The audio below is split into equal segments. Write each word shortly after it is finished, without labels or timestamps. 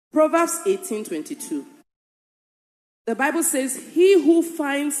Proverbs 18:22. The Bible says, he who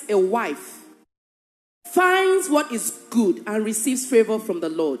finds a wife finds what is good and receives favor from the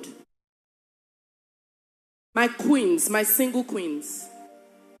Lord. My queens, my single queens,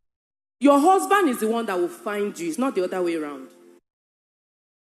 your husband is the one that will find you. It's not the other way around.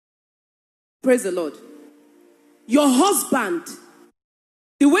 Praise the Lord. Your husband,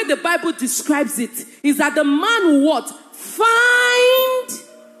 the way the Bible describes it, is that the man will what? Find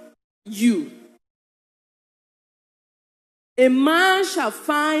you. A man shall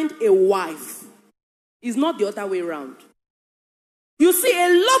find a wife. It's not the other way around. You see, a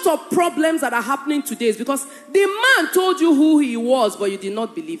lot of problems that are happening today is because the man told you who he was, but you did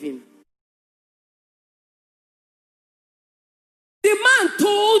not believe him. The man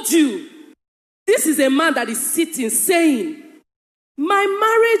told you. This is a man that is sitting saying, my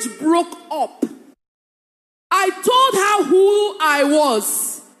marriage broke up. I told her who I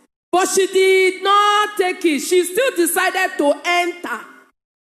was, but she did not take it. She still decided to enter.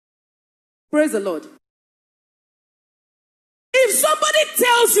 Praise the Lord. If somebody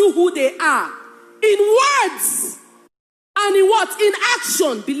tells you who they are, in words and in what? In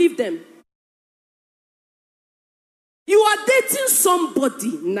action, believe them. You are dating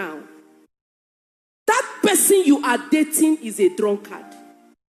somebody now. That person you are dating is a drunkard.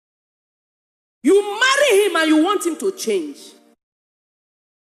 You marry him and you want him to change.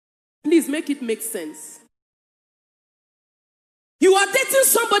 Please make it make sense. You are dating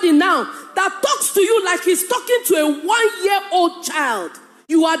somebody now that talks to you like he's talking to a 1-year-old child.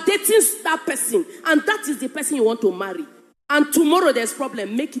 You are dating that person, and that is the person you want to marry. And tomorrow there's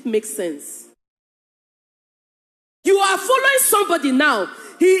problem. Make it make sense. You are following somebody now.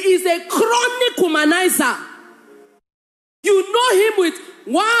 He is a chronic womanizer. You know him with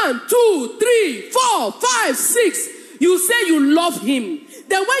 1, 2, 3, 4, 5, 6. You say you love him.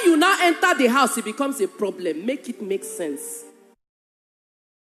 Then when you now enter the house, it becomes a problem. Make it make sense.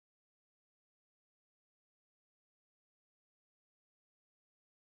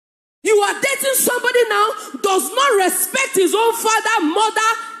 You are dating somebody now, does not respect his own father, mother,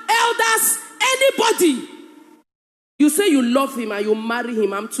 elders, anybody. You say you love him and you marry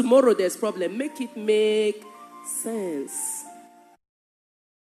him, and tomorrow there's problem. Make it make sense.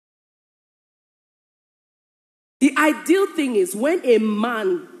 The ideal thing is when a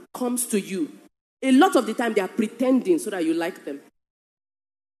man comes to you, a lot of the time they are pretending so that you like them.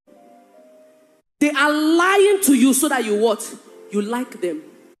 They are lying to you so that you what? You like them.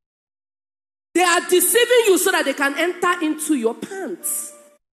 They are deceiving you so that they can enter into your pants.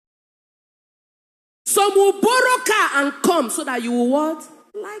 Some will borrow car and come so that you will what?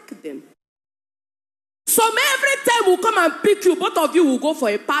 Like them. Some every time will come and pick you. Both of you will go for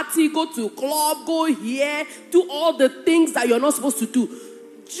a party, go to a club, go here, do all the things that you're not supposed to do.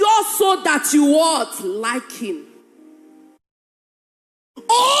 Just so that you what? Like him.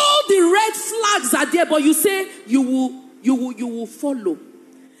 All the red flags are there, but you say you will follow.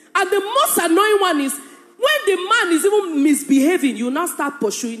 And the most annoying one is when the man is even misbehaving, you now start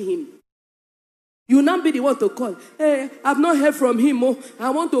pursuing him. You now be the one to call. Hey, I've not heard from him. Oh, I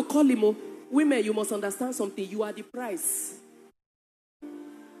want to call him. Oh. Women, you must understand something. You are the price.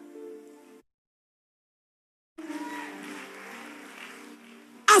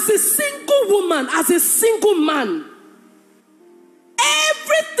 As a single woman, as a single man,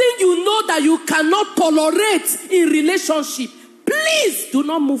 everything you know that you cannot tolerate in relationship, please do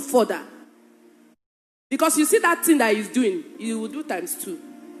not move further. Because you see that thing that he's doing, you will do times 2.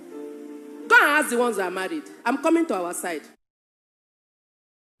 Go and ask the ones that are married. I'm coming to our side.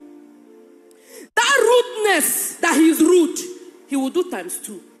 That rudeness that he's rude, he will do times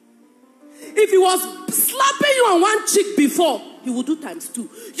 2. If he was slapping you on one cheek before, he will do times 2.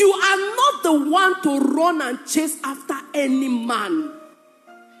 You are not the one to run and chase after any man.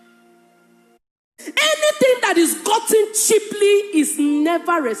 Anything that is gotten cheaply is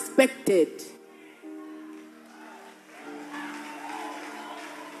never respected.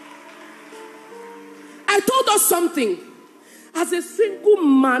 I told us something. As a single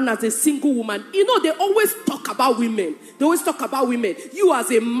man, as a single woman, you know, they always talk about women. They always talk about women. You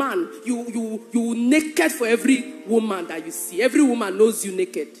as a man, you naked for every woman that you see. Every woman knows you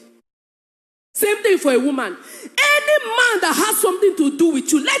naked. Same thing for a woman. Any man that has something to do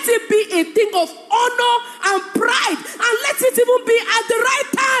with you, let it be a thing of honor and pride. And let it even be at the right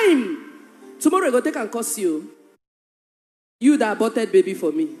time. Tomorrow I go take and curse you. You that aborted baby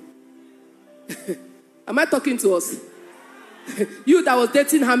for me. Am I talking to us? You that was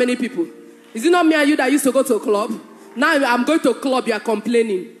dating how many people? Is it not me and you that used to go to a club? Now I'm going to a club, you are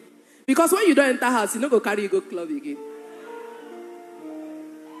complaining. Because when you don't enter house, you don't go carry you go club again.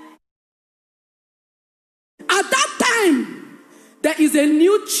 there is a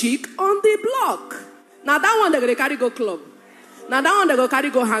new chick on the block. Now that one they're going to carry go club. Now that one they're going to carry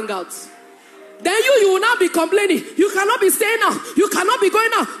go hangout. Then you will not be complaining. You cannot be staying out. You cannot be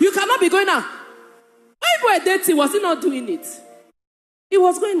going out. You cannot be going out. When you were dating, was he not doing it? He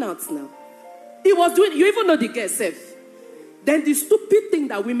was going out now. He was doing it. You even know the girl self. Then the stupid thing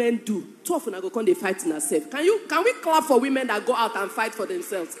that women do, too often I go come they fight in ourselves. Can we clap for women that go out and fight for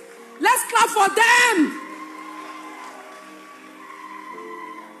themselves? Let's clap for them.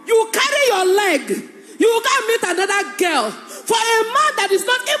 You carry your leg. You can't meet another girl for a man that is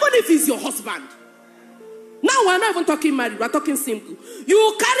not, even if he's your husband. Now we're not even talking married, we're talking single.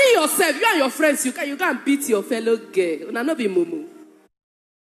 You carry yourself, you and your friends, you can't beat your fellow girl. Una no be mumu.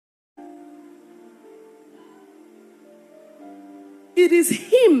 It is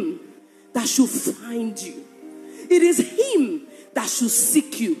him that should find you. It is him that should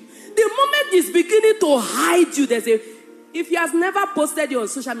seek you. The moment he's beginning to hide you, if he has never posted you on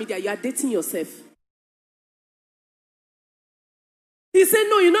social media, you are dating yourself. He said,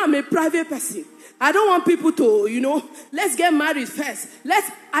 no, I'm a private person. I don't want people to, let's get married first.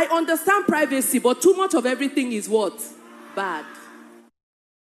 I understand privacy, but too much of everything is what? Bad.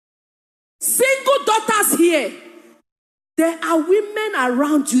 Single daughters here. There are women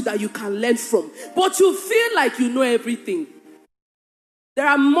around you that you can learn from, but you feel like you know everything. There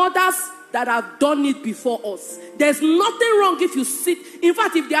are mothers that have done it before us. There's nothing wrong if you sit. In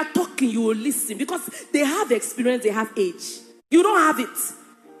fact, if they are talking, you will listen because they have experience, they have age. You don't have it.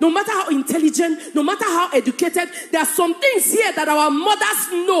 No matter how intelligent, no matter how educated, there are some things here that our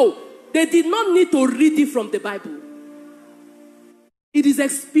mothers know. They did not need to read it from the Bible. It is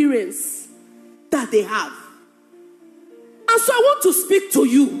experience that they have. And so I want to speak to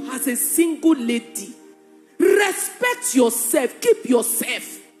you as a single lady. Respect yourself. Keep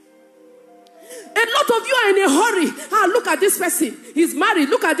yourself. A lot of you are in a hurry. Look at this person. He's married.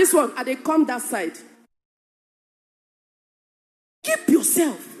 Look at this one. And they come that side. Keep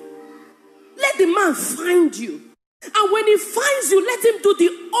yourself. Let the man find you. And when he finds you, let him do the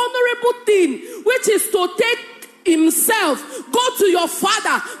honorable thing, which is to take himself, go to your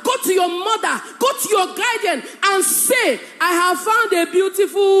father, go to your mother, go to your guardian and say, I have found a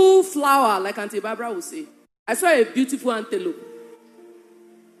beautiful flower, like Auntie Barbara will say. I saw a beautiful antelope.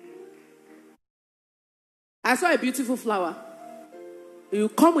 I saw a beautiful flower. He will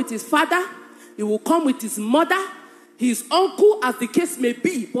come with his father, he will come with his mother, his uncle, as the case may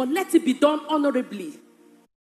be, but let it be done honorably.